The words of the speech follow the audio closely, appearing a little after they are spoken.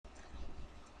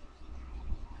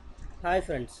Hi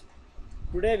friends,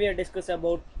 today we are discuss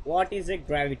about what is a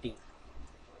gravity.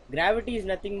 Gravity is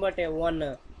nothing but a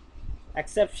one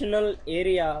exceptional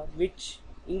area which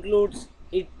includes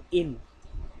it in.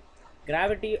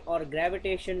 Gravity or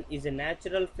gravitation is a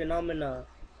natural phenomena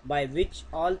by which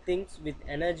all things with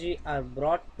energy are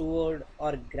brought toward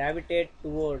or gravitate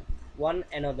toward one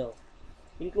another,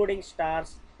 including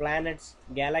stars, planets,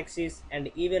 galaxies, and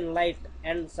even light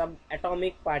and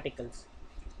subatomic particles.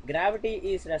 Gravity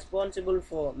is responsible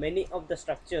for many of the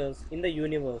structures in the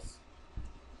universe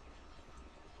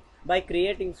by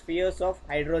creating spheres of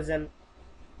hydrogen,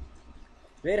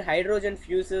 where hydrogen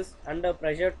fuses under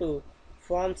pressure to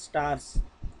form stars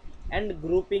and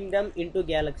grouping them into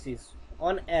galaxies.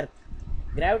 On Earth,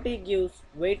 gravity gives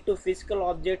weight to physical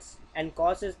objects and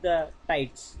causes the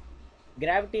tides.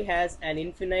 Gravity has an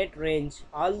infinite range,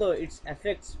 although its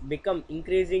effects become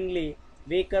increasingly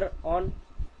weaker on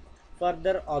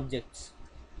further objects.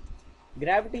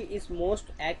 Gravity is most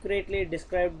accurately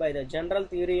described by the general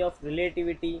theory of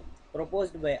relativity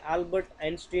proposed by Albert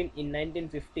Einstein in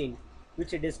 1915,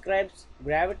 which describes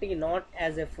gravity not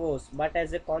as a force but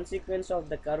as a consequence of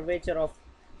the curvature of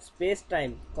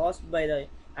space-time caused by the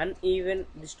uneven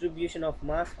distribution of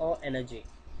mass or energy,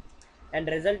 and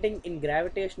resulting in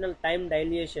gravitational time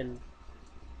dilation,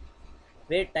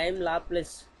 where time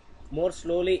lapses more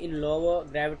slowly in lower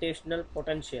gravitational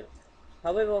potential.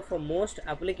 However, for most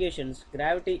applications,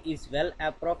 gravity is well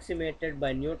approximated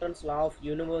by Newton's law of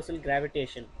universal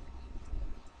gravitation,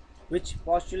 which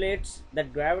postulates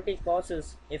that gravity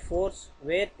causes a force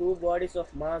where two bodies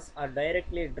of mass are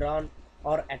directly drawn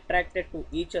or attracted to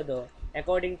each other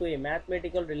according to a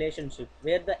mathematical relationship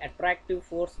where the attractive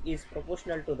force is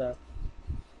proportional to the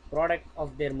product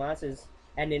of their masses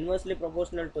and inversely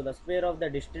proportional to the square of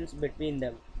the distance between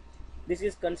them. This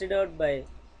is considered by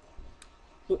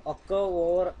to occur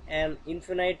over an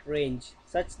infinite range,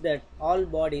 such that all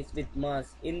bodies with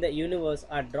mass in the universe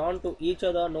are drawn to each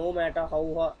other no matter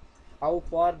how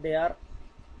far they are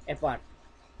apart.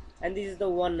 And this is the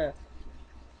one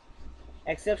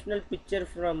exceptional picture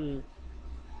from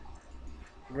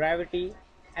gravity,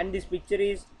 and this picture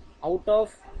is out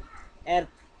of Earth,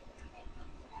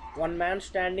 one man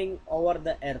standing over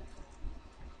the Earth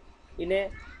in a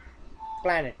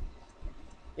planet,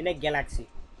 in a galaxy.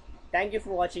 Thank you for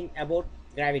watching about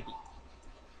gravity.